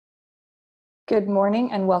Good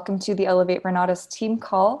morning and welcome to the Elevate Renatus team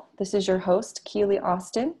call. This is your host, Keely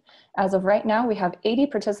Austin. As of right now, we have 80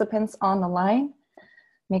 participants on the line.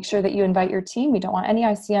 Make sure that you invite your team. We don't want any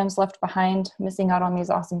ICMs left behind, missing out on these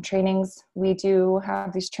awesome trainings. We do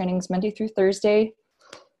have these trainings Monday through Thursday.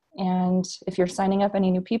 And if you're signing up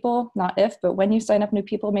any new people, not if, but when you sign up new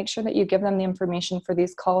people, make sure that you give them the information for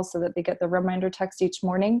these calls so that they get the reminder text each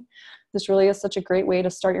morning. This really is such a great way to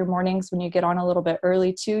start your mornings. When you get on a little bit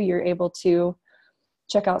early too, you're able to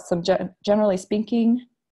check out some generally speaking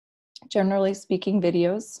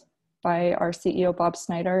videos by our CEO, Bob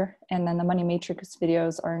Snyder. And then the Money Matrix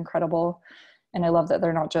videos are incredible. And I love that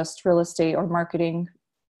they're not just real estate or marketing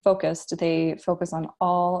focused. They focus on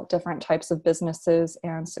all different types of businesses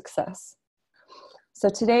and success. So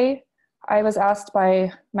today I was asked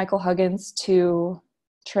by Michael Huggins to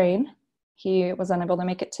train. He was unable to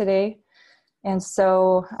make it today. And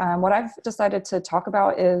so what I've decided to talk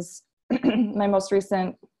about is my most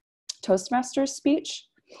recent Toastmasters speech.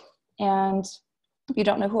 And if you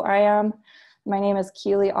don't know who I am, my name is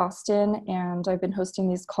Keely Austin, and I've been hosting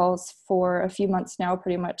these calls for a few months now,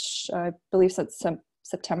 pretty much, I believe since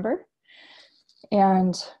September.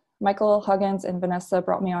 And Michael Huggins and Vanessa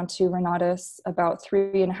brought me onto Renatus about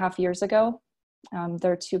 3.5 years ago.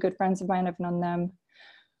 They're two good friends of mine. I've known them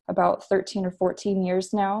about 13 or 14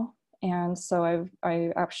 years now. And so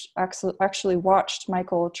I actually watched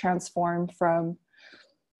Michael transform from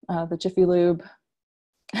the Jiffy Lube,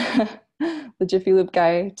 the Jiffy Lube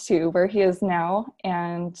guy to where he is now.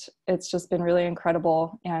 And it's just been really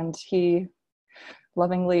incredible. And he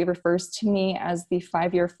lovingly refers to me as the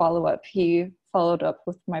 5-year follow-up. He followed up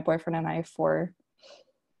with my boyfriend and I for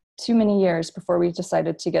too many years before we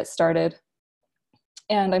decided to get started.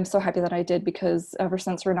 And I'm so happy that I did, because ever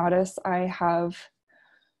since Renatus, I have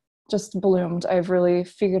just bloomed. I've really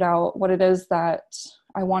figured out what it is that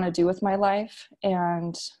I want to do with my life.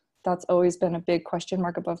 And that's always been a big question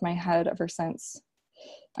mark above my head ever since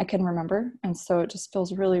I can remember. And so it just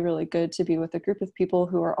feels really, really good to be with a group of people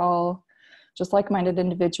who are all just like-minded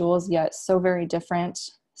individuals, yet so very different,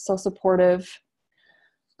 so supportive.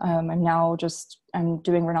 I'm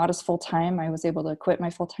doing Renatus full-time. I was able to quit my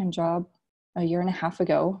full-time job 1.5 years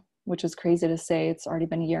ago, which is crazy to say. It's already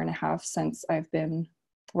been 1.5 years since I've been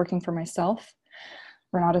working for myself.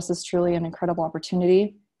 Renatus is truly an incredible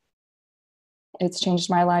opportunity. It's changed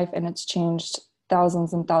my life, and it's changed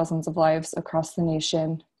thousands and thousands of lives across the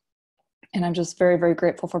nation. And I'm just very, very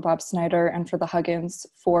grateful for Bob Snyder and for the Huggins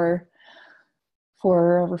for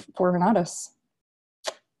Renatus.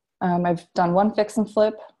 I've done one fix and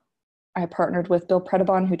flip. I partnered with Bill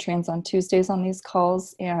Predabon, who trains on Tuesdays on these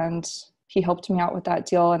calls, and he helped me out with that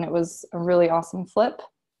deal, and it was a really awesome flip.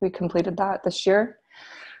 We completed that this year.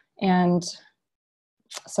 And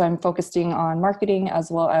so I'm focusing on marketing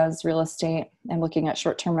as well as real estate and looking at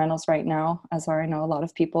short-term rentals right now, as I know a lot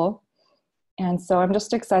of people. And so I'm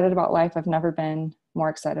just excited about life. I've never been more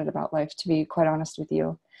excited about life, to be quite honest with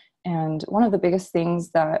you. And one of the biggest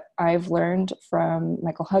things that I've learned from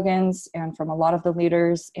Michael Huggins and from a lot of the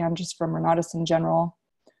leaders, and just from Renatus in general,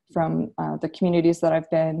 from the communities that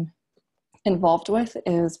I've been involved with,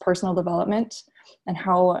 is personal development, and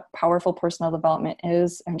how powerful personal development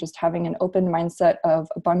is, and just having an open mindset of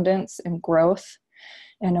abundance and growth.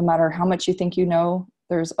 And no matter how much you think you know,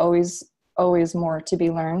 there's always more to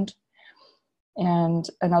be learned. And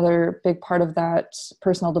another big part of that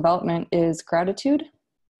personal development is gratitude.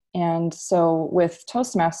 And so with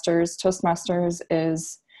Toastmasters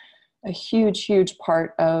is a huge, huge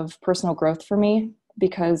part of personal growth for me,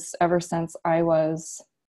 because ever since I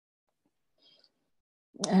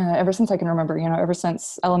can remember, ever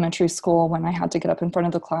since elementary school, when I had to get up in front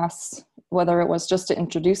of the class, whether it was just to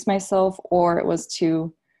introduce myself or it was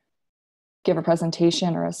to give a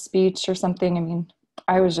presentation or a speech or something,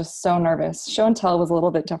 I was just so nervous. Show and tell was a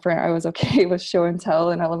little bit different. I was okay with show and tell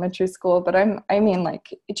in elementary school, but like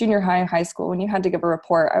junior high, high school, when you had to give a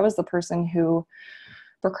report, I was the person who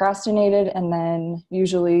procrastinated and then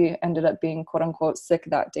usually ended up being quote unquote sick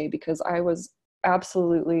that day, because I was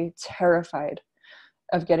absolutely terrified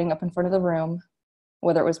of getting up in front of the room,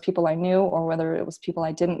 whether it was people I knew or whether it was people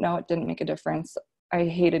I didn't know. It didn't make a difference. I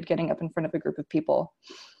hated getting up in front of a group of people.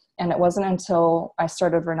 And it wasn't until I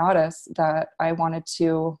started Renatus that I wanted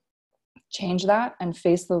to change that and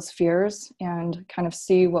face those fears and kind of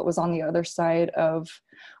see what was on the other side of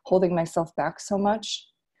holding myself back so much.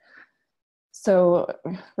 So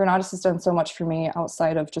Renatus has done so much for me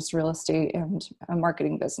outside of just real estate and a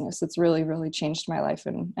marketing business. It's really, really changed my life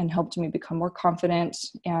and helped me become more confident,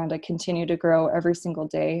 and I continue to grow every single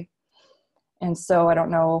day. And so I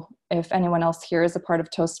don't know if anyone else here is a part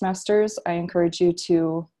of Toastmasters. I encourage you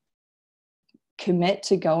to commit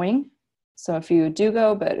to going. So if you do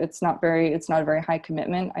go, but it's not a very high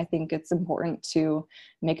commitment, I think it's important to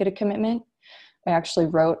make it a commitment. I actually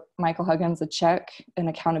wrote Michael Huggins a check, an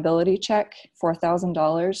accountability check for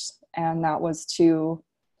 $1,000. And that was to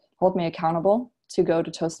hold me accountable to go to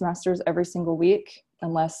Toastmasters every single week,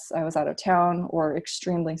 unless I was out of town or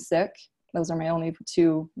extremely sick. Those are my only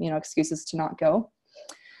two, excuses to not go.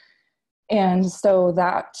 And so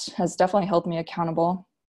that has definitely held me accountable.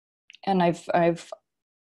 And I've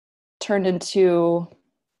turned into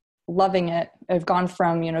loving it. I've gone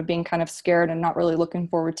from, being kind of scared and not really looking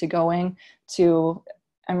forward to going to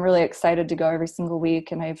I'm really excited to go every single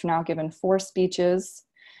week. And I've now given 4 speeches.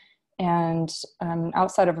 And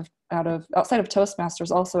outside of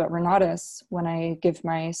Toastmasters, also at Renatus, when I give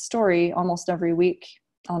my story almost every week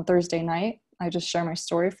on Thursday night, I just share my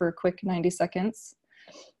story for a quick 90 seconds.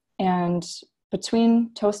 And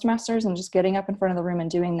between Toastmasters and just getting up in front of the room and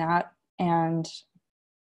doing that, and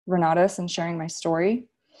Renatus and sharing my story,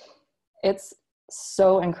 it's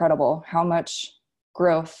so incredible how much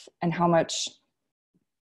growth and how much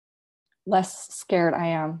less scared I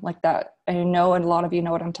am. Like that, I know, and a lot of you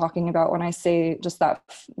know what I'm talking about when I say just that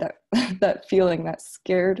feeling, that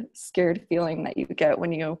scared feeling that you get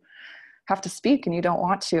when you have to speak and you don't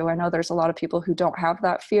want to. I know there's a lot of people who don't have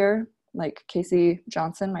that fear, like Casey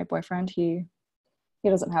Johnson, my boyfriend. He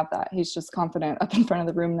doesn't have that. He's just confident up in front of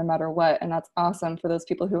the room no matter what. And that's awesome for those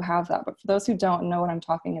people who have that. But for those who don't know what I'm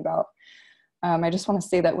talking about, I just want to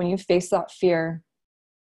say that when you face that fear,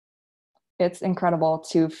 it's incredible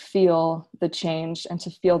to feel the change and to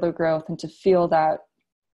feel the growth and to feel that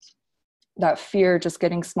fear just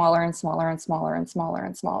getting smaller and smaller and smaller and smaller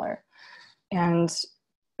and smaller. And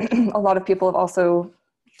a lot of people have also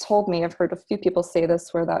told me, I've heard a few people say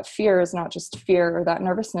this, where that fear is not just fear, or that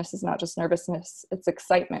nervousness is not just nervousness, it's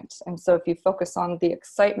excitement. And so if you focus on the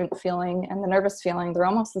excitement feeling and the nervous feeling, they're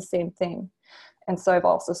almost the same thing. And so I've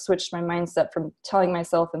also switched my mindset from telling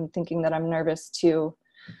myself and thinking that I'm nervous to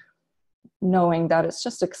knowing that it's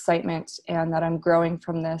just excitement and that I'm growing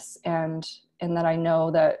from this, and that I know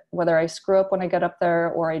that whether I screw up when I get up there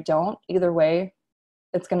or I don't, either way,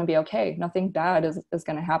 it's going to be okay. Nothing bad is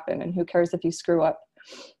going to happen. And who cares if you screw up?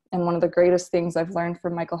 And one of the greatest things I've learned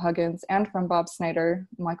from Michael Huggins and from Bob Snyder,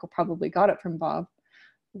 Michael probably got it from Bob,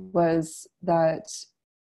 was that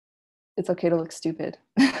it's okay to look stupid.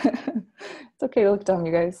 It's okay to look dumb,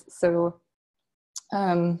 you guys. So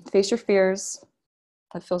face your fears.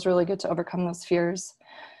 That feels really good to overcome those fears.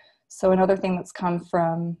 So another thing that's come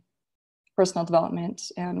from personal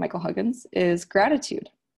development and Michael Huggins is gratitude.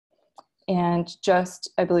 And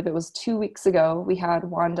just, I believe it was 2 weeks ago, we had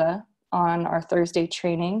Wanda on our Thursday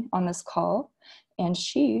training on this call, and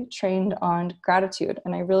she trained on gratitude.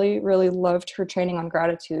 And I really, really loved her training on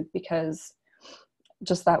gratitude, because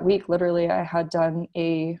just that week, literally, I had done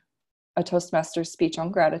a Toastmasters speech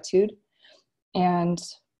on gratitude. And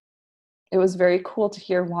it was very cool to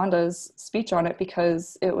hear Wanda's speech on it,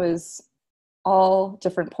 because it was all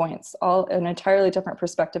different points, all an entirely different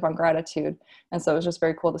perspective on gratitude. And so it was just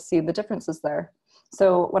very cool to see the differences there.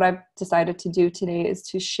 So what I've decided to do today is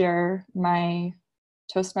to share my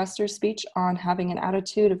Toastmasters speech on having an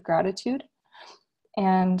attitude of gratitude.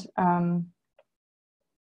 And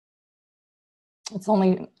it's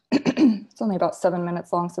only about 7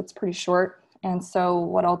 minutes long, so it's pretty short. And so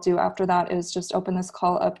what I'll do after that is just open this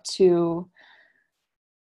call up to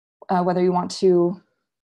whether you want to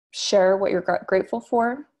share what you're grateful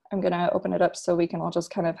for. I'm going to open it up so we can all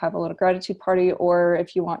just kind of have a little gratitude party, or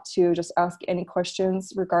if you want to just ask any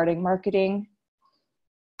questions regarding marketing.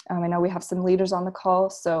 I know we have some leaders on the call,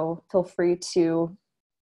 so feel free to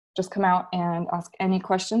just come out and ask any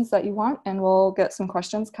questions that you want, and we'll get some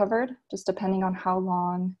questions covered, just depending on how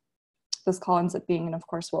long this call ends up being. And of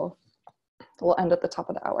course, we'll end at the top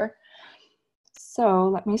of the hour. So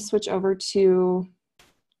let me switch over to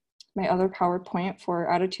my other PowerPoint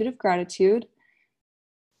for attitude of gratitude.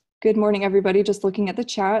 Good morning, everybody. Just looking at the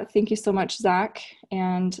chat. Thank you so much, Zach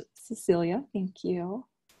and Cecilia. Thank you.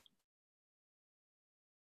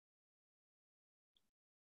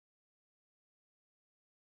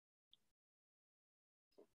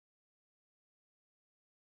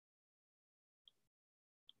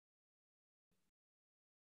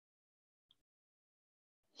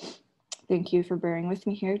 Thank you for bearing with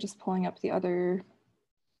me here. Just pulling up the other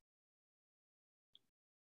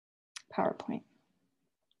PowerPoint.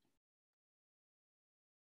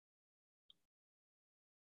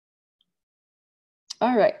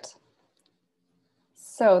 All right.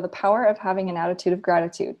 So the power of having an attitude of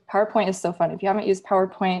gratitude. PowerPoint is so fun. If you haven't used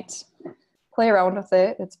PowerPoint, play around with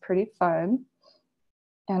it. It's pretty fun.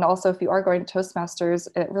 And also, if you are going to Toastmasters,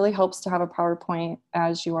 it really helps to have a PowerPoint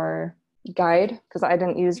as your guide, because I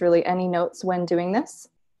didn't use really any notes when doing this.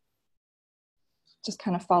 Just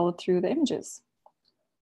kind of followed through the images.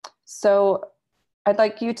 So I'd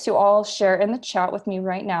like you to all share in the chat with me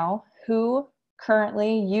right now who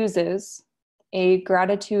currently uses a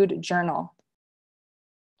gratitude journal.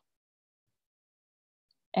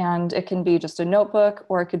 And it can be just a notebook,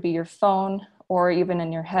 or it could be your phone, or even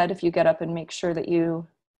in your head if you get up and make sure that you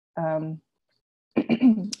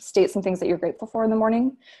state some things that you're grateful for in the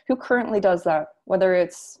morning. Who currently does that? Whether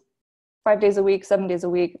it's 5 days a week, 7 days a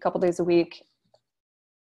week, a couple days a week.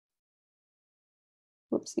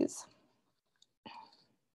 Whoopsies.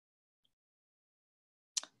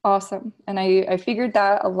 Awesome. And I figured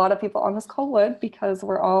that a lot of people on this call would, because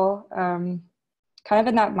we're all kind of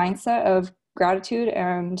in that mindset of gratitude.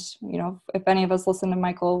 And, you know, if any of us listen to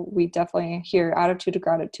Michael, we definitely hear attitude of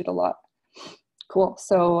gratitude a lot. Cool.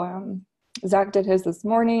 So Zach did his this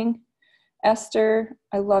morning. Esther,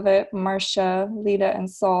 I love it. Marcia, Lita, and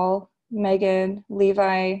Saul, Megan,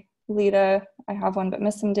 Levi, Lita, I have one but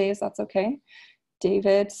miss some days. That's okay.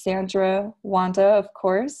 David, Sandra, Wanda, of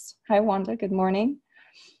course. Hi, Wanda. Good morning.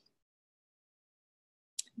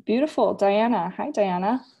 Beautiful. Diana. Hi,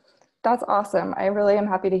 Diana. That's awesome. I really am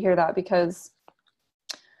happy to hear that, because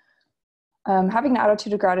having an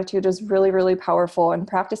attitude of gratitude is really, really powerful, and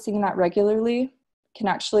practicing that regularly can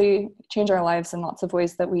actually change our lives in lots of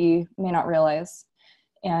ways that we may not realize.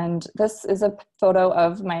 And this is a photo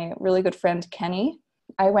of my really good friend, Kenny.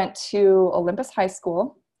 I went to Olympus High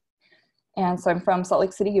School, and so I'm from Salt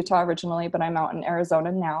Lake City, Utah originally, but I'm out in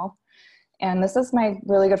Arizona now. And this is my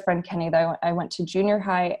really good friend, Kenny, that I went to junior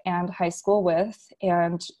high and high school with.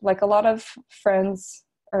 And like a lot of friends,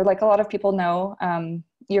 or like a lot of people know,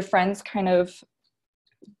 your friends kind of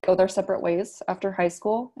go their separate ways after high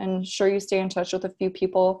school. And sure, you stay in touch with a few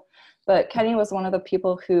people, but Kenny was one of the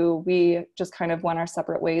people who we just kind of went our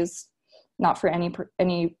separate ways, not for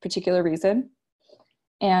any particular reason.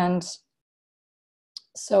 And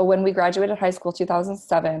so when we graduated high school,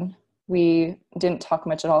 2007, we didn't talk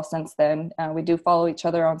much at all since then. We do follow each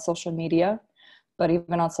other on social media, but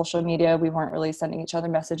even on social media, we weren't really sending each other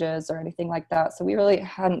messages or anything like that. So we really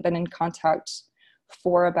hadn't been in contact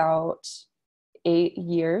for about 8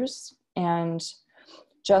 years. And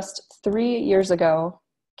just 3 years ago,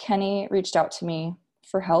 Kenny reached out to me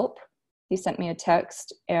for help. He sent me a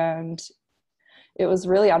text, and it was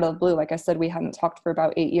really out of the blue. Like I said, we hadn't talked for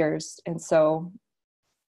about 8 years. And so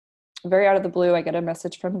very out of the blue, I get a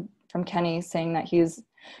message from Kenny saying that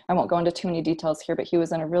I won't go into too many details here, but he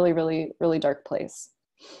was in a really, really, really dark place,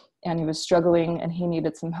 and he was struggling, and he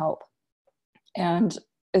needed some help. And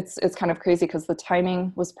it's kind of crazy because the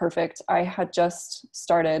timing was perfect. I had just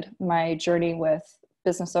started my journey with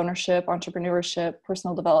business ownership, entrepreneurship,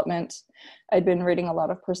 personal development. I'd been reading a lot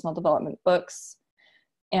of personal development books,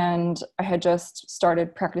 and I had just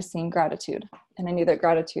started practicing gratitude. And I knew that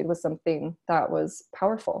gratitude was something that was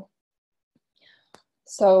powerful.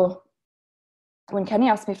 So when Kenny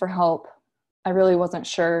asked me for help, I really wasn't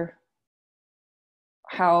sure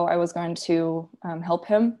how I was going to help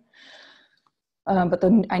him. But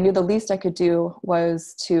I knew the least I could do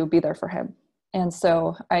was to be there for him. And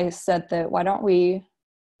so I said that, why don't we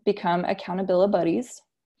become accountability buddies?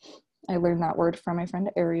 I learned that word from my friend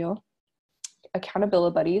Ariel.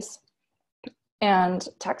 Accountability buddies, and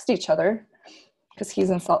text each other, because he's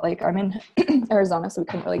in Salt Lake, I'm in Arizona, so we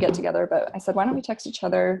couldn't really get together. But I said, why don't we text each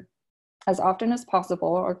other as often as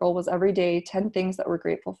possible? Our goal was every day 10 things that we're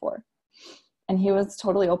grateful for. And he was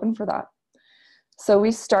totally open for that. So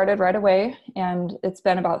we started right away, and it's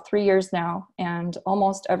been about 3 years now. And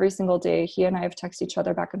almost every single day, he and I have texted each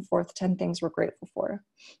other back and forth 10 things we're grateful for.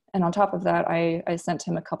 And on top of that, I sent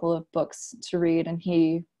him a couple of books to read, and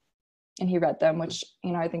he read them, which,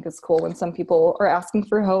 you know, I think is cool. When some people are asking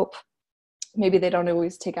for help, maybe they don't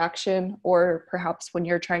always take action, or perhaps when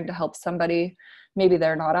you're trying to help somebody, maybe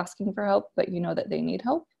they're not asking for help, but you know that they need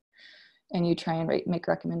help, and you try and make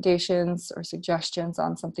recommendations or suggestions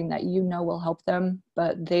on something that you know will help them,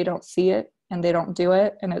 but they don't see it and they don't do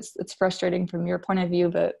it. And it's frustrating from your point of view,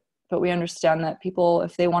 but we understand that people,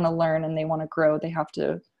 if they want to learn and they want to grow, they have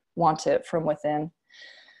to want it from within.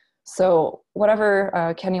 So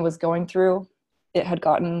whatever Kenny was going through, it had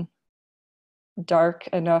gotten dark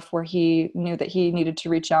enough where he knew that he needed to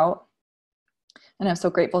reach out. And I'm so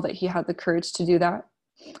grateful that he had the courage to do that.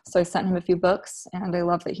 So I sent him a few books, and I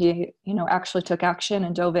love that he, you know, actually took action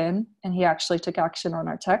and dove in, and he actually took action on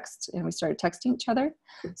our text, and we started texting each other.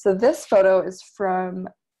 So this photo is from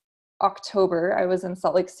October. I was in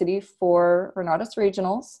Salt Lake City for Renatus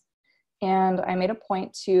Regionals, And I made a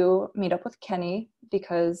point to meet up with Kenny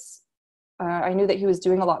because I knew that he was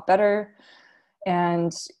doing a lot better.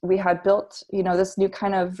 And we had built, this new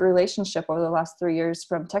kind of relationship over the last 3 years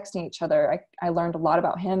from texting each other. I learned a lot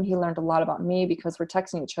about him. He learned a lot about me because we're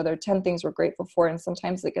texting each other 10 things we're grateful for. And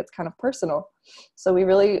sometimes it gets kind of personal. So we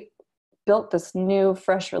really built this new,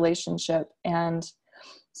 fresh relationship. And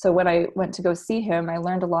so when I went to go see him, I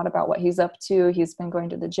learned a lot about what he's up to. He's been going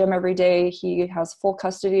to the gym every day. He has full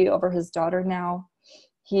custody over his daughter now.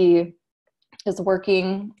 He is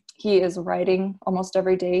working. He is writing almost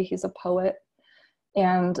every day. He's a poet.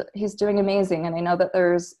 And he's doing amazing. And I know that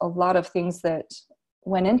there's a lot of things that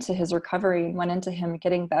went into his recovery and went into him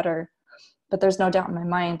getting better. But there's no doubt in my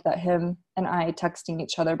mind that him and I texting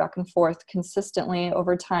each other back and forth consistently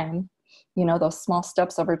over time, those small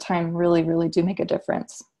steps over time really, really do make a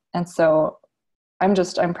difference. And so I'm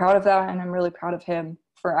proud of that. And I'm really proud of him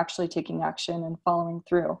for actually taking action and following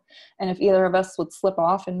through. And if either of us would slip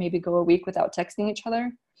off and maybe go a week without texting each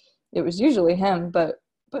other, it was usually him, but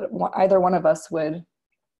either one of us would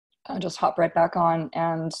just hop right back on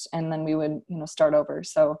and then we would, start over.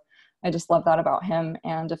 So I just love that about him.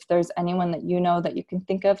 And if there's anyone that that you can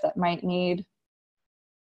think of that might need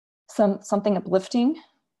something uplifting,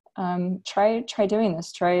 try doing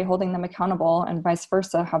this, try holding them accountable, and vice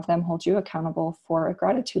versa, have them hold you accountable for a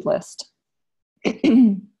gratitude list.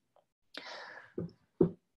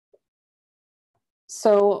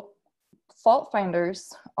 So fault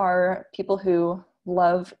finders are people who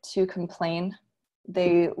love to complain.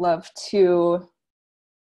 They love to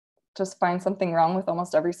just find something wrong with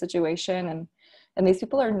almost every situation. And these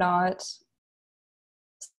people are not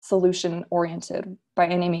solution oriented by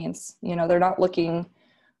any means. They're not looking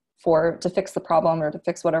to fix the problem or to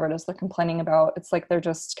fix whatever it is they're complaining about. It's like they're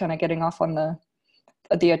just kind of getting off on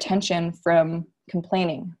the attention from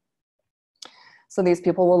complaining. So these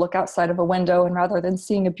people will look outside of a window, and rather than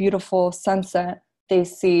seeing a beautiful sunset, they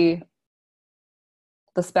see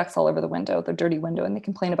the specks all over the window, the dirty window, and they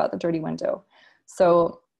complain about the dirty window.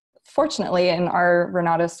 So fortunately, in our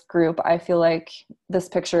Renatus group, I feel like this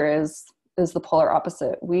picture is the polar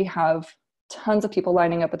opposite. We have tons of people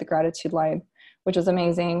lining up at the gratitude line, which is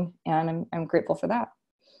amazing, and I'm grateful for that.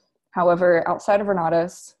 However, outside of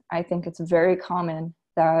Renatus, I think it's very common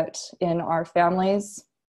that in our families,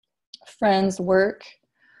 friends, work,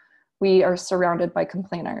 we are surrounded by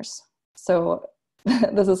complainers. So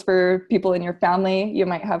this is for people in your family. You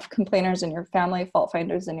might have complainers in your family, fault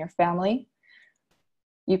finders in your family.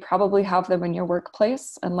 You probably have them in your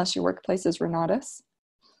workplace, unless your workplace is Renatus.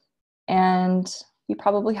 And you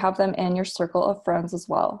probably have them in your circle of friends as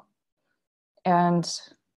well. And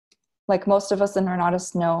like most of us in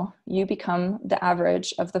Renatus know, you become the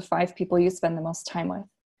average of the 5 people you spend the most time with.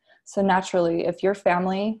 So naturally, if your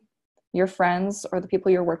family, your friends, or the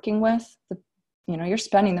people you're working with, you're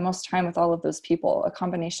spending the most time with all of those people, a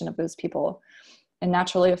combination of those people. And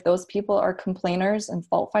naturally, if those people are complainers and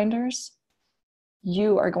fault finders,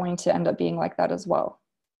 you are going to end up being like that as well.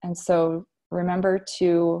 And so remember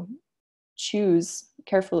to choose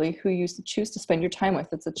carefully who you choose to spend your time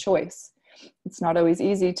with. It's a choice. It's not always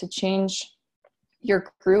easy to change your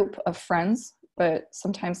group of friends, but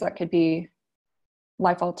sometimes that could be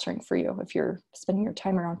life altering for you if you're spending your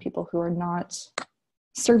time around people who are not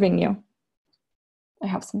serving you. I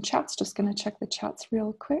have some chats, just going to check the chats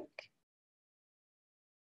real quick.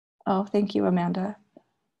 Oh, thank you, Amanda.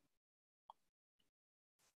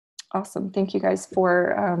 Awesome. Thank you guys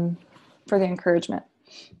for the encouragement.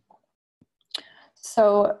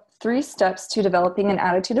 So 3 steps to developing an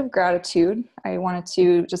attitude of gratitude. I wanted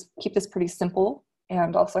to just keep this pretty simple,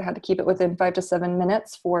 and also had to keep it within 5 to 7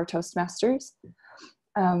 minutes for Toastmasters.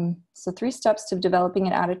 So 3 steps to developing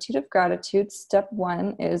an attitude of gratitude. Step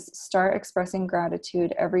 1 is start expressing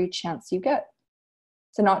gratitude every chance you get.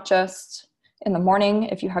 So not just in the morning,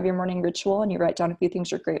 if you have your morning ritual and you write down a few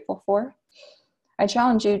things you're grateful for. I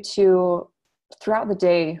challenge you to, throughout the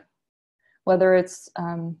day, whether it's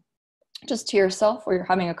just to yourself or you're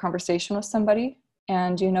having a conversation with somebody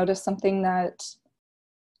and you notice something that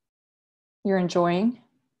you're enjoying,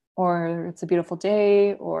 or it's a beautiful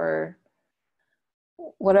day, or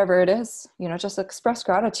whatever it is, just express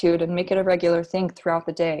gratitude and make it a regular thing throughout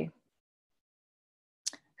the day.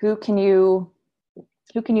 Who can you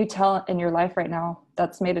tell in your life right now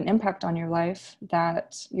that's made an impact on your life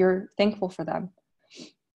that you're thankful for them?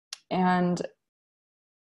 And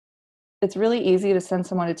it's really easy to send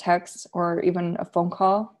someone a text or even a phone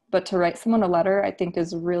call, but to write someone a letter, I think,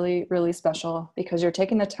 is really, really special, because you're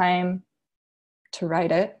taking the time to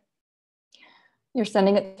write it. You're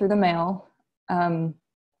sending it through the mail.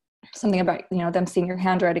 Something about, them seeing your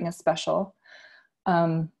handwriting is special.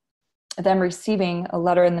 them receiving a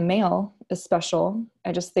letter in the mail is special.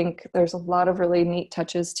 I just think there's a lot of really neat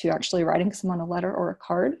touches to actually writing someone a letter or a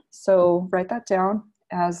card. So write that down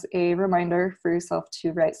as a reminder for yourself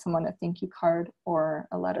to write someone a thank you card or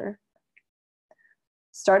a letter.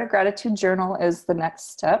 Start a gratitude journal is the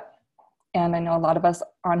next step. And I know a lot of us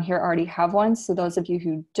on here already have one. So those of you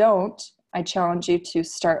who don't, I challenge you to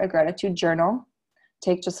start a gratitude journal.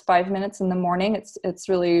 Take just 5 minutes in the morning. It's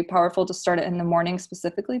really powerful to start it in the morning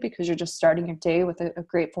specifically because you're just starting your day with a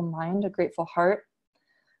grateful mind, a grateful heart.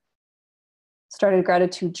 Start a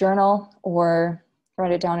gratitude journal or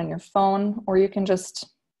write it down in your phone, or you can just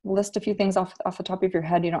list a few things off the top of your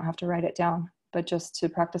head. You don't have to write it down, but just to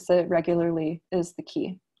practice it regularly is the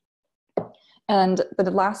key. And the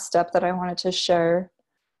last step that I wanted to share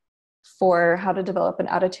for how to develop an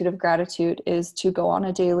attitude of gratitude is to go on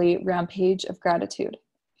a daily rampage of gratitude.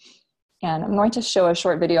 And I'm going to show a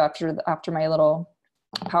short video after my little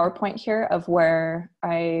PowerPoint here of where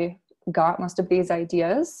I got most of these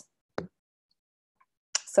ideas.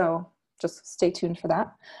 So just stay tuned for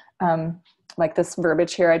that. Like this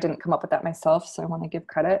verbiage here, I didn't come up with that myself, so I want to give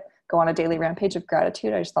credit. Go on a daily rampage of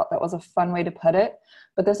gratitude. I just thought that was a fun way to put it.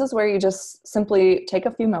 But this is where you just simply take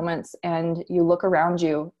a few moments and you look around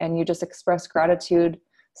you and you just express gratitude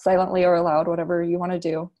silently or aloud, whatever you want to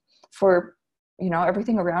do, for,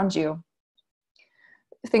 everything around you.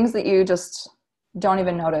 Things that you just don't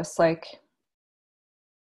even notice, like,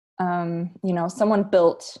 someone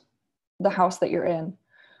built the house that you're in.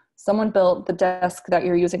 Someone built the desk that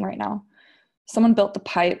you're using right now. Someone built the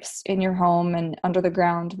pipes in your home and under the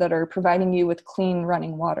ground that are providing you with clean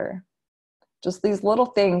running water. Just these little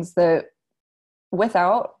things that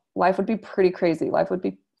without, life would be pretty crazy. Life would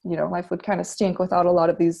kind of stink without a lot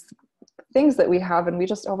of these things that we have, and we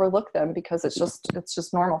just overlook them because it's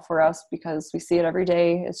just normal for us because we see it every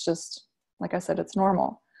day. It's just, like I said, it's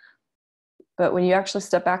normal. But when you actually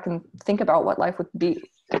step back and think about what life would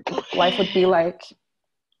be like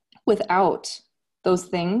without those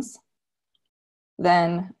things,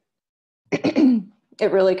 then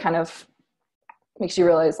it really kind of makes you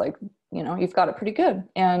realize, like, you've got it pretty good.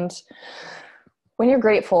 And when you're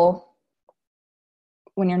grateful,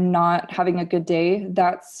 when you're not having a good day,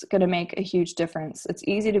 that's going to make a huge difference. It's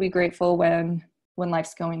easy to be grateful when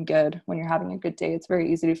life's going good. When you're having a good day, it's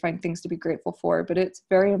very easy to find things to be grateful for, but it's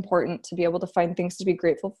very important to be able to find things to be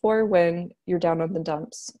grateful for when you're down on the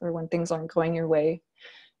dumps or when things aren't going your way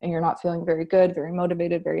and you're not feeling very good, very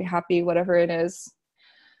motivated, very happy, whatever it is.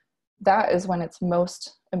 That is when it's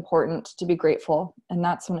most important to be grateful. And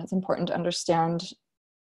that's when it's important to understand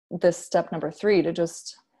this step number 3, to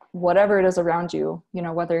just, whatever it is around you,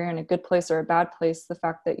 whether you're in a good place or a bad place, the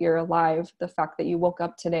fact that you're alive, the fact that you woke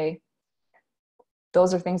up today,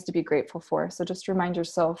 those are things to be grateful for. So just remind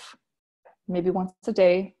yourself, maybe once a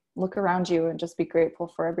day, look around you and just be grateful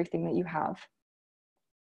for everything that you have.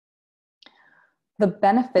 The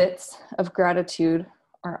benefits of gratitude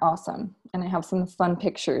are awesome. And I have some fun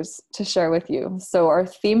pictures to share with you. So our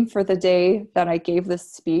theme for the day that I gave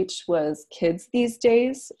this speech was kids these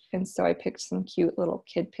days. And so I picked some cute little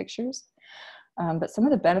kid pictures. But some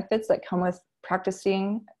of the benefits that come with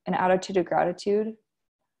practicing an attitude of gratitude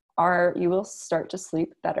are you will start to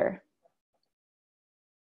sleep better.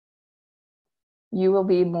 You will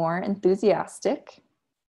be more enthusiastic,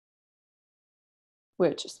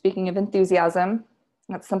 which, speaking of enthusiasm,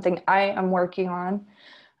 that's something I am working on.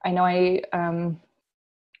 I know I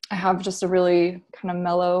have just a really kind of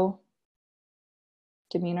mellow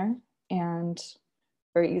demeanor and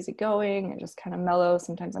very easygoing and just kind of mellow.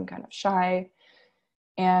 Sometimes I'm kind of shy.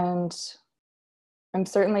 And I'm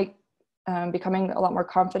certainly becoming a lot more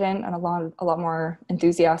confident and a lot more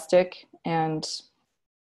enthusiastic. And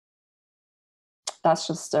that's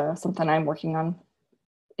just something I'm working on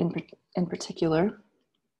in particular.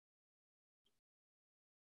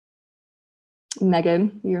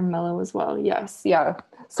 Megan, you're mellow as well. Yes. Yeah.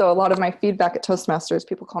 So a lot of my feedback at Toastmasters,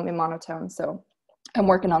 people call me monotone. So I'm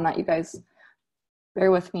working on that, you guys. Bear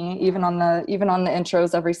with me. Even on the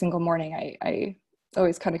intros every single morning, I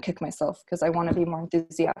always kind of kick myself because I want to be more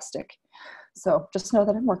enthusiastic. So just know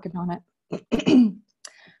that I'm working on it.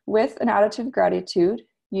 With an attitude of gratitude,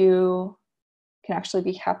 you can actually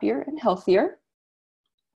be happier and healthier.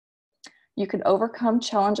 You can overcome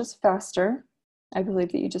challenges faster. I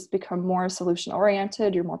believe that you just become more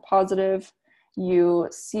solution-oriented, you're more positive, you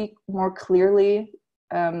see more clearly,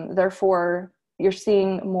 therefore you're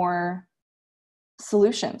seeing more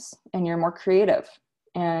solutions and you're more creative.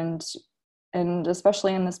 And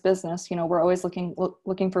especially in this business, we're always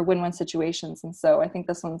looking for win-win situations. And so I think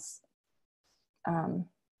this one's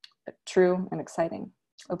true and exciting.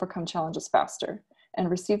 Overcome challenges faster. and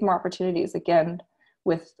receive more opportunities. Again,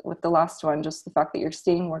 with the last one, just the fact that you're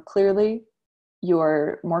seeing more clearly,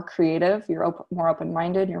 you're more creative, you're more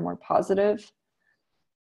open-minded, you're more positive,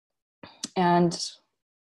 and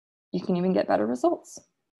you can even get better results.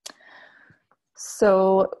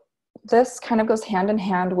 So this kind of goes hand in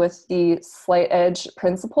hand with the slight edge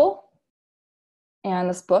principle. And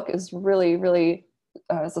this book is really, really,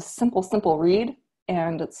 it's a simple read,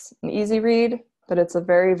 and it's an easy read, but it's a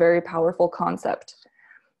very, very powerful concept.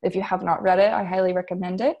 If you have not read it, I highly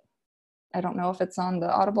recommend it. I don't know if it's on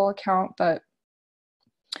the Audible account, but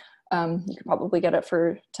you could probably get it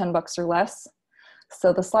for $10 or less.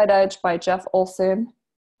 So The Slight Edge by Jeff Olson.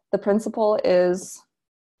 The principle is,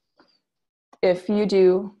 if you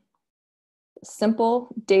do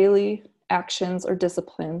simple daily actions or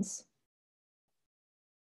disciplines,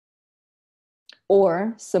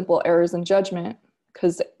 or simple errors in judgment,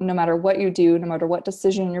 because no matter what you do, no matter what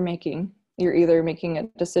decision you're making, you're either making a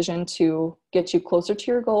decision to get you closer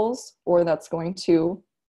to your goals, or that's going to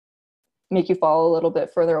make you fall a little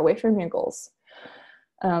bit further away from your goals.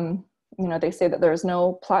 They say that there's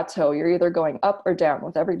no plateau. You're either going up or down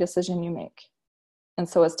with every decision you make. And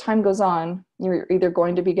so as time goes on, you're either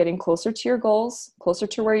going to be getting closer to your goals, closer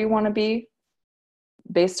to where you want to be,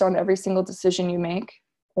 based on every single decision you make,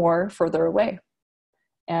 or further away.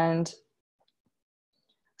 And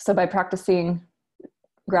so by practicing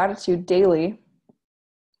gratitude daily,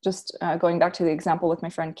 just going back to the example with my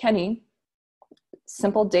friend Kenny,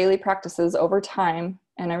 simple daily practices over time,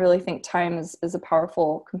 and I really think time is a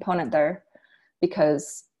powerful component there,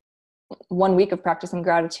 because 1 week of practicing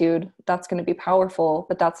gratitude, that's going to be powerful,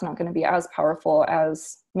 but that's not going to be as powerful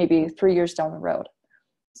as maybe 3 years down the road.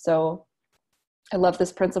 So I love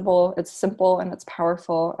this principle. It's simple and it's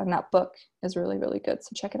powerful, and that book is really, really good. So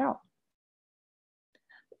check it out.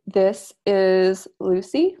 This is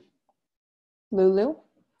Lulu,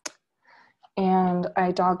 and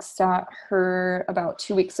I dog sat her about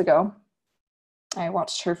 2 weeks ago. I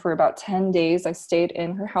watched her for about 10 days. I stayed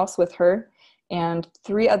in her house with her and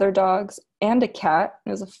 3 other dogs and a cat. It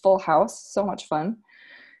was a full house, so much fun.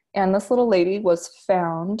 And this little lady was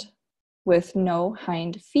found with no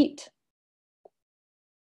hind feet.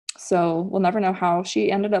 So we'll never know how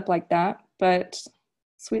she ended up like that, but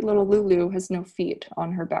sweet little Lulu has no feet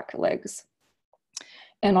on her back legs.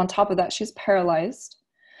 And on top of that, she's paralyzed.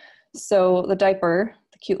 So the diaper,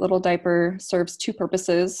 the cute little diaper, serves 2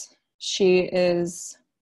 purposes. She is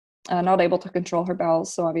not able to control her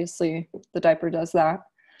bowels, so obviously the diaper does that.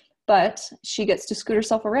 But she gets to scoot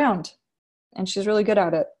herself around, and she's really good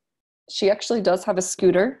at it. She actually does have a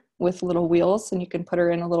scooter with little wheels, and you can put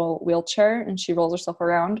her in a little wheelchair, and she rolls herself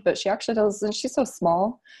around. But she actually does, and she's so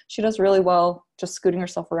small, she does really well just scooting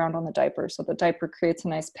herself around on the diaper. So the diaper creates a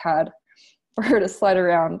nice pad for her to slide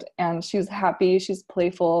around, and she's happy, she's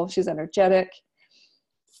playful, she's energetic.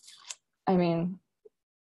 I mean,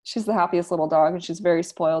 she's the happiest little dog, and she's very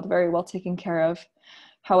spoiled, very well taken care of.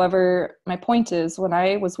 However, my point is, when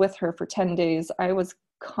I was with her for 10 days, I was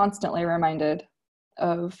constantly reminded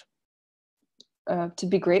of to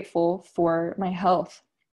be grateful for my health.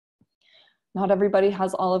 Not everybody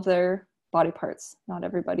has all of their body parts. Not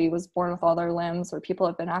everybody was born with all their limbs, or people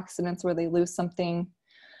have been accidents where they lose something,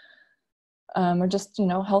 or just,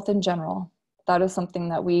 health in general. That is something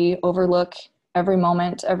that we overlook every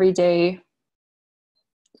moment, every day.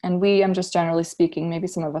 And I'm just generally speaking, maybe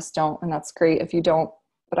some of us don't, and that's great if you don't.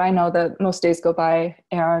 But I know that most days go by,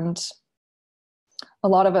 and a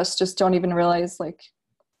lot of us just don't even realize,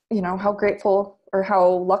 how grateful or how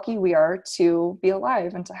lucky we are to be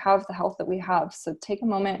alive and to have the health that we have. So take a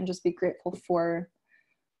moment and just be grateful for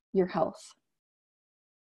your health.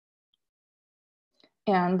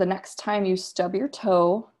 And the next time you stub your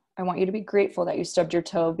toe, I want you to be grateful that you stubbed your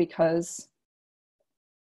toe, because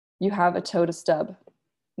you have a toe to stub.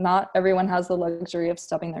 Not everyone has the luxury of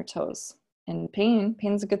stubbing their toes. And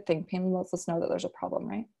pain's a good thing. Pain lets us know that there's a problem,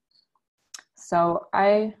 right? So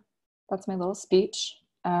that's my little speech.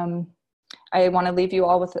 I want to leave you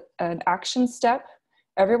all with an action step.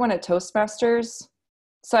 Everyone at Toastmasters,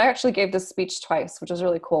 so I actually gave this speech twice, which is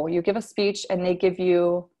really cool. You give a speech and they give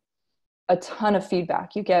you a ton of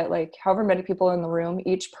feedback. You get however many people in the room,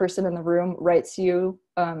 each person in the room writes you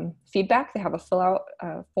feedback. They have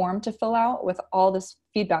a form to fill out with all this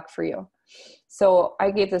feedback for you. So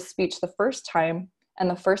I gave this speech the first time, and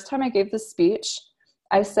the first time I gave this speech,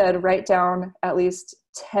 I said, write down at least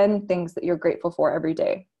 10 things that you're grateful for every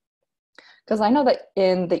day. Because I know that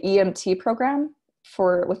in the EMT program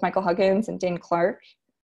with Michael Huggins and Dane Clark,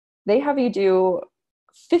 they have you do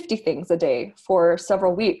 50 things a day for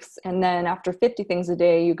several weeks. And then after 50 things a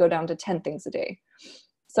day, you go down to 10 things a day.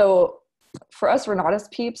 So for us Renatus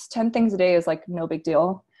peeps, 10 things a day is like no big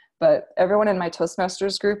deal. But everyone in my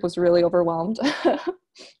Toastmasters group was really overwhelmed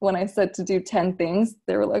when I said to do 10 things.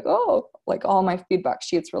 They were like, oh, like all my feedback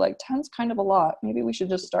sheets were like, 10's kind of a lot. Maybe we should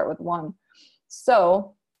just start with one.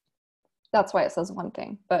 So that's why it says one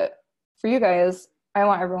thing. But for you guys, I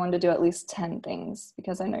want everyone to do at least 10 things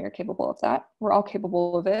because I know you're capable of that. We're all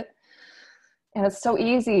capable of it. And it's so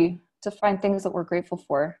easy to find things that we're grateful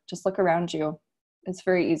for. Just look around you. It's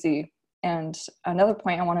very easy. And another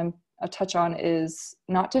point I want to touch on is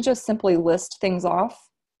not to just simply list things off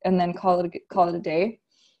and then call it a day.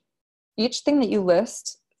 Each thing that you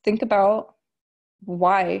list, think about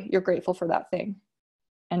why you're grateful for that thing,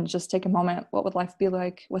 and just take a moment. What would life be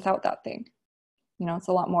like without that thing? You know, it's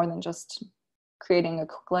a lot more than just creating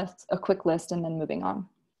a quick list and then moving on.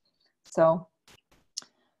 So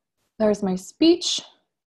there's my speech.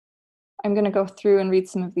 I'm going to go through and read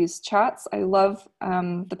some of these chats. I love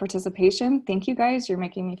the participation. Thank you guys. You're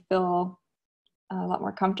making me feel a lot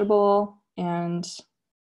more comfortable. And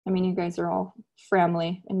I mean, you guys are all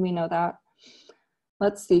family and we know that.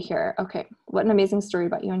 Let's see here. Okay. What an amazing story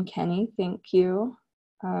about you and Kenny. Thank you.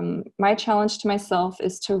 My challenge to myself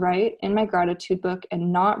is to write in my gratitude book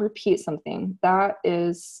and not repeat something. That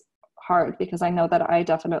is hard because I know that I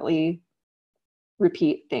definitely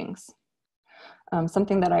repeat things.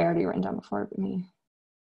 Something that I already written down before, but me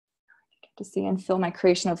get to see and feel my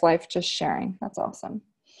creation of life just sharing. That's awesome.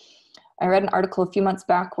 I read an article a few months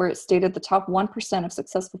back where it stated the top 1% of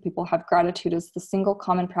successful people have gratitude as the single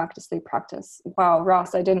common practice they practice. Wow,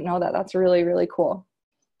 Ross, I didn't know that. That's really, really cool.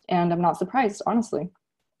 And I'm not surprised, honestly.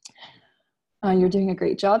 You're doing a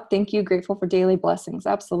great job. Thank you. Grateful for daily blessings.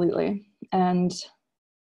 Absolutely. And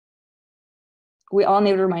we all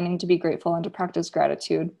need reminding to be grateful and to practice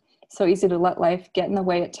gratitude. So easy to let life get in the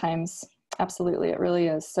way at times. Absolutely, it really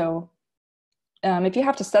is. So if you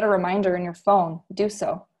have to set a reminder in your phone, do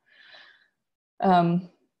so. I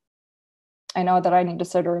know that I need to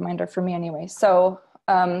set a reminder for me anyway. So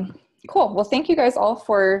cool. Well, thank you guys all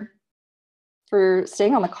for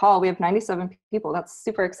staying on the call. We have 97 people. That's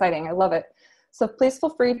super exciting. I love it. So please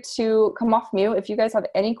feel free to come off mute if you guys have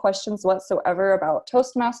any questions whatsoever about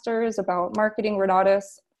Toastmasters, about marketing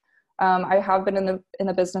Renatus. I have been in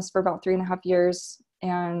the business for about 3.5 years,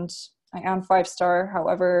 and I am 5-star.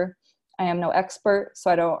 However, I am no expert,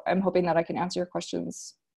 so I'm hoping that I can answer your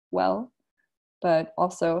questions well. But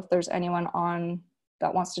also, if there's anyone on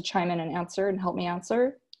that wants to chime in and answer and help me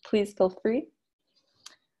answer, please feel free.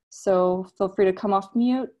 So feel free to come off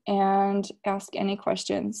mute and ask any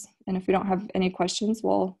questions. And if we don't have any questions,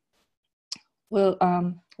 we'll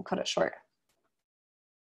cut it short.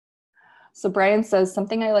 So Brian says,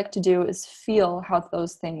 something I like to do is feel how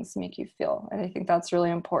those things make you feel. And I think that's really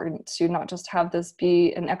important to not just have this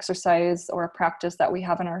be an exercise or a practice that we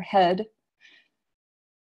have in our head.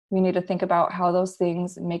 We need to think about how those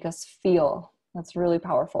things make us feel. That's really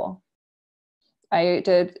powerful. I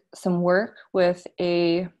did some work with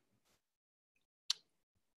a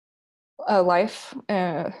life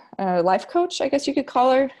coach, I guess you could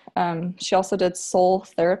call her. She also did soul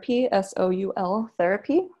therapy, SOUL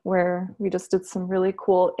therapy, where we just did some really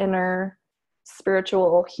cool inner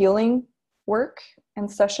spiritual healing work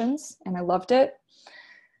and sessions, and I loved it.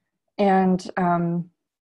 And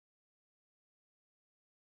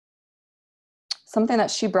something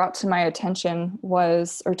that she brought to my attention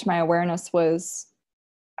to my awareness was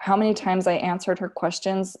how many times I answered her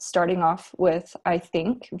questions starting off with I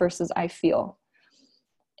think versus I feel.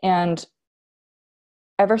 And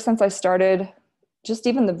ever since I started, just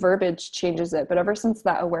even the verbiage changes it, but ever since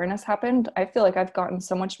that awareness happened, I feel like I've gotten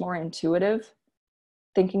so much more intuitive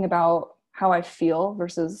thinking about how I feel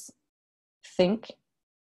versus think,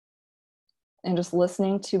 and just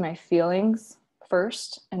listening to my feelings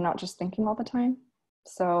first and not just thinking all the time.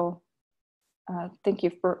 So thank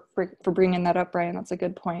you for bringing that up, Brian. That's a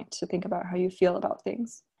good point to think about how you feel about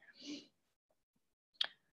things.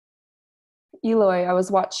 Eloy, I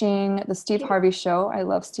was watching the Steve Harvey show. I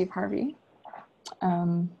love Steve Harvey.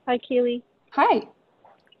 Hi, Keely. Hi.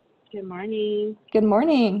 Good morning. Good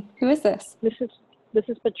morning. Who is this? This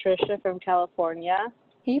is Patricia from California.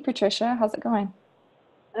 Hey, Patricia. How's it going?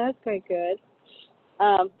 That's quite good.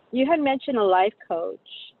 You had mentioned a life coach,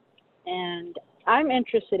 and I'm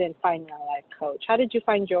interested in finding a life coach. How did you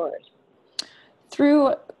find yours?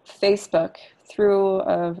 Through Facebook, through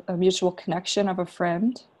a mutual connection of a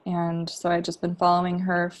friend. And so I've just been following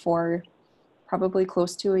her for probably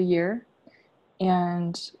close to a year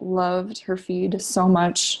and loved her feed so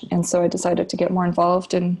much. And so I decided to get more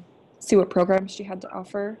involved and see what programs she had to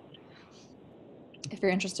offer. If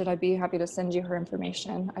you're interested, I'd be happy to send you her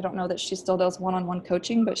information. I don't know that she still does one-on-one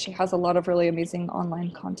coaching, but she has a lot of really amazing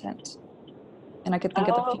online content. And I could think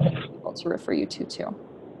of a Oh, few people to refer you to too.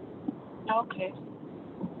 okay.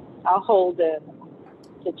 I'll hold it.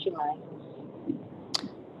 Get you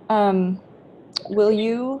mine. Will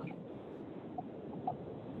you,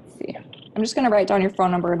 let's see, I'm just going to write down your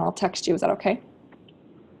phone number and I'll text you. Is that okay?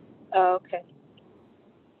 Okay.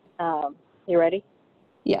 You ready?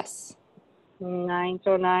 Yes.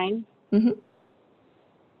 909 Mm-hmm.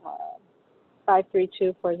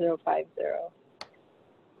 532-4050.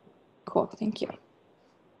 Cool. Thank you.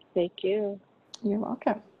 Thank you. You're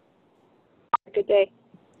welcome. Good day.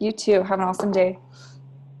 You too. Have an awesome day.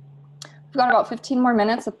 We've got about 15 more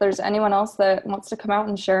minutes. If there's anyone else that wants to come out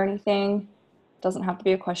and share anything, doesn't have to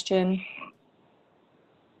be a question. If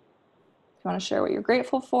you want to share what you're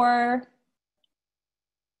grateful for.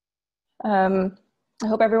 I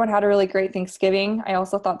hope everyone had a really great Thanksgiving. I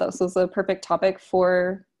also thought this was a perfect topic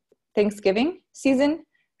for Thanksgiving season.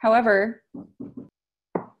 However,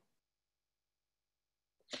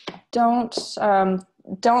 don't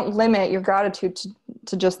limit your gratitude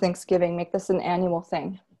to just Thanksgiving. Make this an annual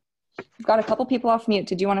thing. We've got a couple people off mute.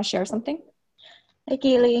 Did you want to share something? Hey,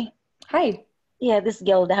 Keely. Hi. Yeah, this is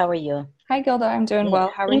Gilda. How are you? Hi, Gilda. I'm doing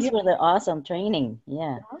well. How are Thanks you? for the awesome training.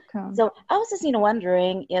 Yeah. You're welcome. So I was just,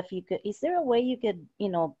 wondering if you could, is there a way you could,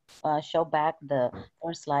 show back the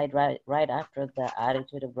first slide right after the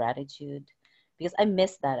attitude of gratitude? Because I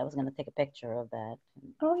missed that. I was going to take a picture of that.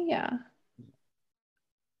 Oh, yeah.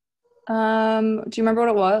 Do you remember what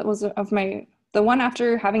it was? Was it of the one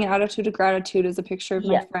after having an attitude of gratitude is a picture of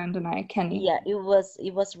my friend and I, Kenny. Yeah, it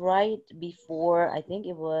was right before, I think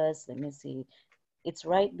it was, let me see. It's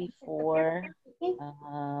right before, let me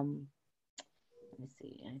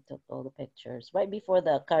see, I took all the pictures. Right before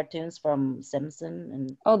the cartoons from Simpson.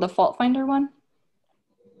 And oh, the fault finder one?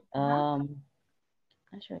 Not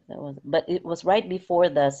sure if that was, but it was right before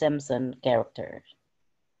the Simpson character.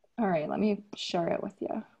 All right, let me share it with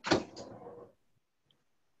you.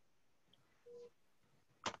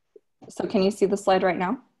 So can you see the slide right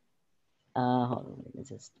now? Hold on, let me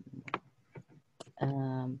just,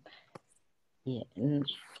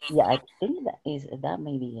 yeah, I think that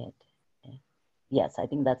may be it. Yeah. Yes, I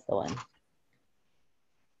think that's the one.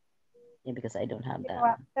 Yeah, because I don't have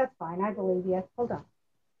that. That's fine. I believe you. Hold on.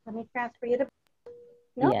 Let me transfer you to.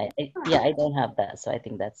 Nope. Yeah, I don't have that, so I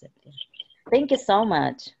think that's it. Yeah. Thank you so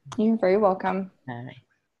much. You're very welcome. All right.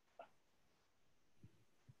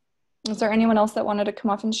 Is there anyone else that wanted to come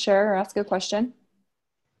up and share or ask a question?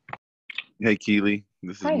 Hey, Keely,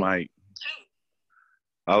 this is Hi. Mike.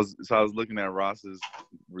 I was looking at Ross's,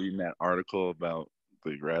 reading that article about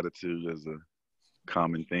the gratitude as a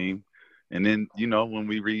common theme. And then, when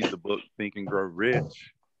we read the book Think and Grow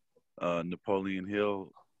Rich, Napoleon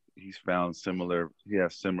Hill, he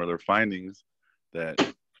has similar findings that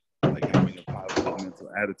like having a positive mental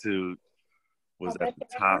attitude was at the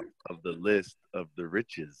top of the list of the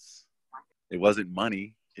riches. It wasn't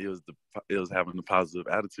money. It was having a positive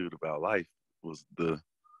attitude about life was the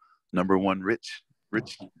number one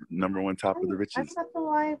number one top of the riches.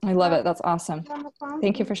 I love it. That's awesome.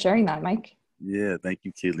 Thank you for sharing that, Mike. Yeah, thank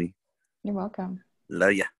you, Keely. You're welcome.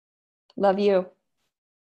 Love ya. Love you.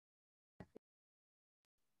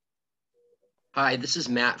 Hi, this is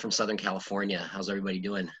Matt from Southern California. How's everybody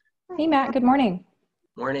doing? Hey, Matt. Good morning.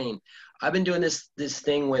 Morning. I've been doing this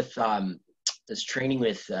thing with this training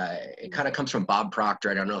with. It kind of comes from Bob Proctor.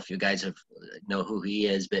 I don't know if you guys know who he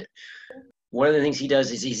is, but one of the things he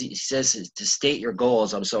does is he says to state your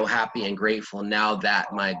goals. I'm so happy and grateful now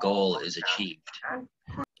that my goal is achieved,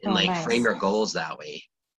 and nice. Frame your goals that way,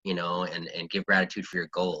 and give gratitude for your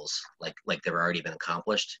goals, like they've already been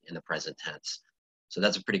accomplished in the present tense. So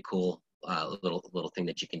that's a pretty cool little thing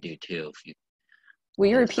that you can do too. Will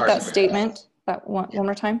you repeat that statement one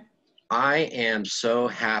more time? I am so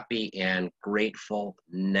happy and grateful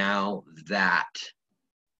now that,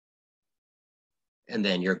 and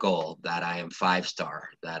then your goal, that I am 5-star,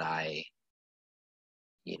 that I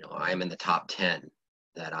am in the top 10,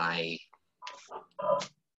 that I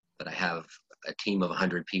have a team of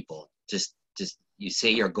 100 people. Just you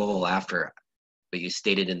say your goal after, but you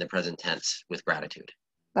state it in the present tense with gratitude.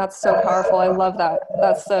 That's so powerful. I love that.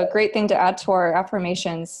 That's a great thing to add to our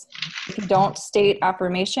affirmations. If you don't state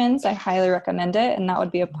affirmations, I highly recommend it. And that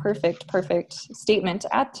would be a perfect statement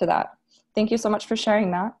to add to that. Thank you so much for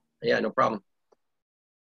sharing that. Yeah, no problem.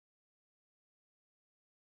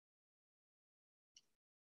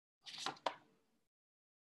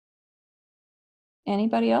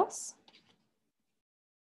 Anybody else?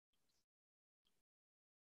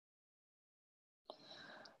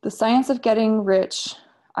 The Science of Getting Rich.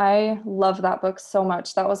 I love that book so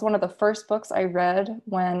much. That was one of the first books I read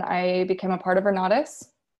when I became a part of Renatus.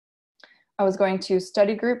 I was going to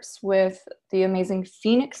study groups with the amazing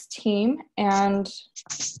Phoenix team, and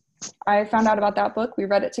I found out about that book. We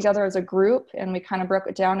read it together as a group, and we kind of broke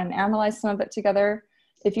it down and analyzed some of it together.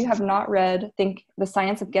 If you have not read The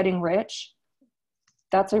Science of Getting Rich,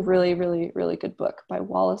 that's a really, really, really good book by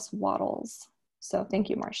Wallace Wattles. So thank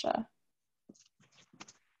you, Marcia.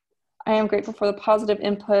 I am grateful for the positive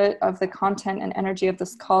input of the content and energy of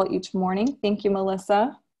this call each morning. Thank you,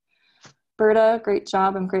 Melissa. Berta, great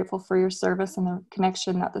job. I'm grateful for your service and the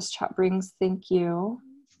connection that this chat brings. Thank you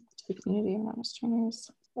to the community and honest trainers.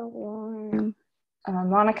 So warm.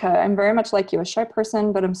 Monica, I'm very much like you, a shy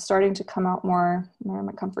person, but I'm starting to come out more in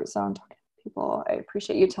my comfort zone, talking to people. I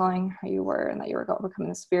appreciate you telling how you were and that you were overcoming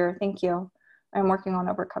this fear. Thank you. I'm working on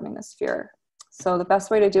overcoming this fear. So the best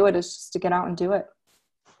way to do it is just to get out and do it.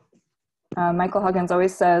 Michael Huggins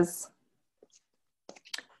always says,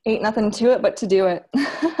 ain't nothing to it but to do it.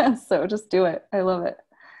 So just do it. I love it.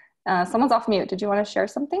 Someone's off mute. Did you want to share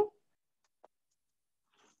something?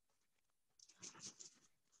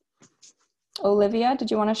 Olivia, did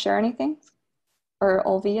you want to share anything? Or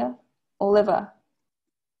Olivia? Oliva.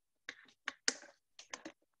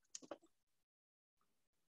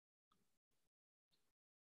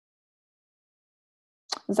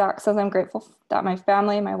 Zach says, I'm grateful that my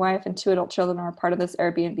family, my wife, and 2 adult children are a part of this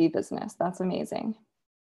Airbnb business. That's amazing.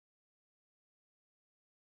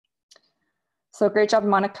 So great job,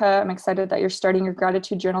 Monica. I'm excited that you're starting your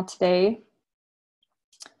gratitude journal today.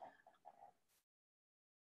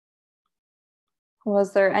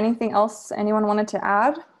 Was there anything else anyone wanted to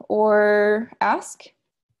add or ask?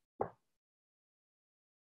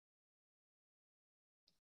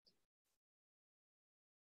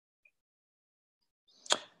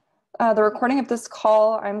 The recording of this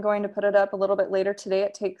call, I'm going to put it up a little bit later today.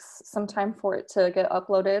 It takes some time for it to get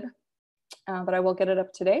uploaded, but I will get it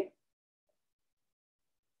up today.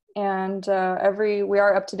 And we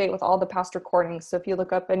are up to date with all the past recordings. So if you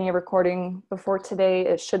look up any recording before today,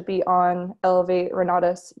 it should be on Elevate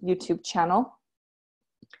Renatus YouTube channel.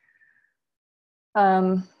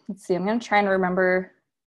 Let's see, I'm going to try and remember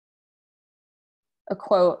a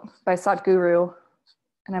quote by Sadhguru,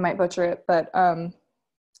 and I might butcher it, but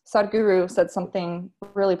Sadhguru said something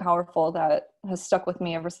really powerful that has stuck with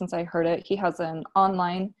me ever since I heard it. He has an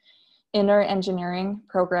online inner engineering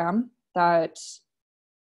program that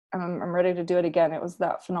I'm ready to do it again. It was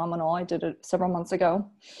that phenomenal. I did it several months ago.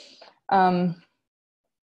 But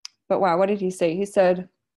wow, what did he say? He said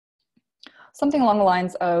something along the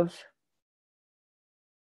lines of,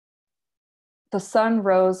 the sun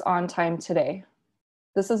rose on time today.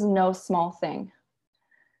 This is no small thing.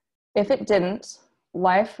 If it didn't,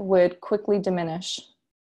 life would quickly diminish.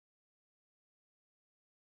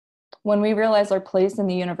 When we realize our place in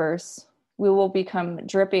the universe, we will become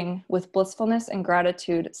dripping with blissfulness and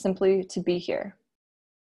gratitude simply to be here.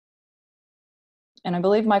 And I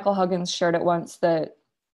believe Michael Huggins shared it once that,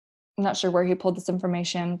 I'm not sure where he pulled this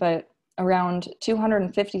information, but around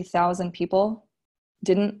 250,000 people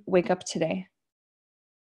didn't wake up today.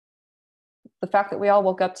 The fact that we all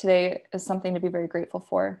woke up today is something to be very grateful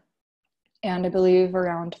for. And I believe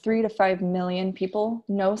around 3 to 5 million people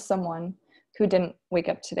know someone who didn't wake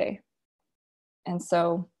up today. And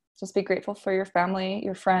so just be grateful for your family,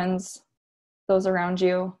 your friends, those around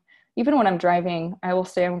you. Even when I'm driving, I will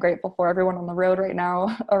say I'm grateful for everyone on the road right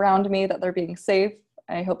now around me, that they're being safe.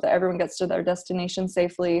 I hope that everyone gets to their destination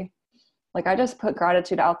safely. Like, I just put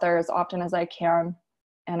gratitude out there as often as I can.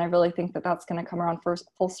 And I really think that that's going to come around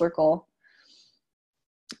full circle.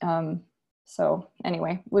 So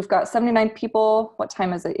anyway, we've got 79 people. What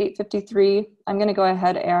time is it? 8:53. I'm going to go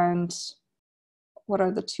ahead and, what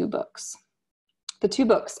are the 2 books? The 2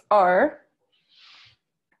 books are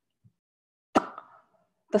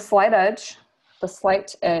The Slight Edge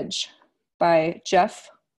by Jeff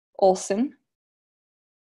Olson,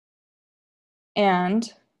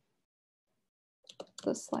 and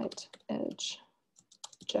The Slight Edge,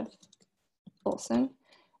 Jeff Olson,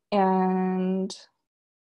 and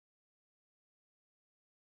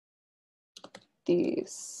The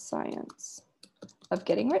Science of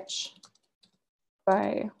Getting Rich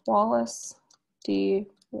by Wallace D.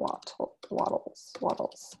 Wattles.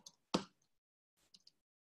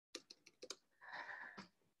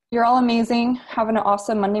 You're all amazing. Have an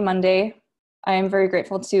awesome Monday. I am very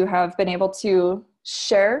grateful to have been able to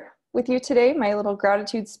share with you today my little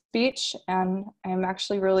gratitude speech, and I'm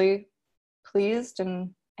actually really pleased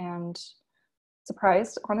and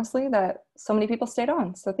surprised, honestly, that so many people stayed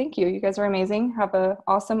on. So thank you. You guys are amazing. Have an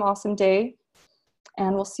awesome day.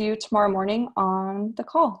 And we'll see you tomorrow morning on the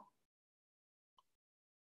call.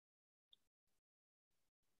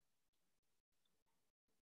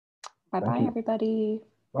 Bye-bye, everybody.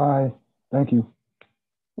 Bye. Thank you.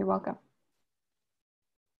 You're welcome.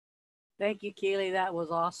 Thank you, Keely. That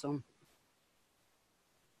was awesome.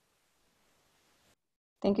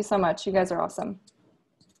 Thank you so much. You guys are awesome.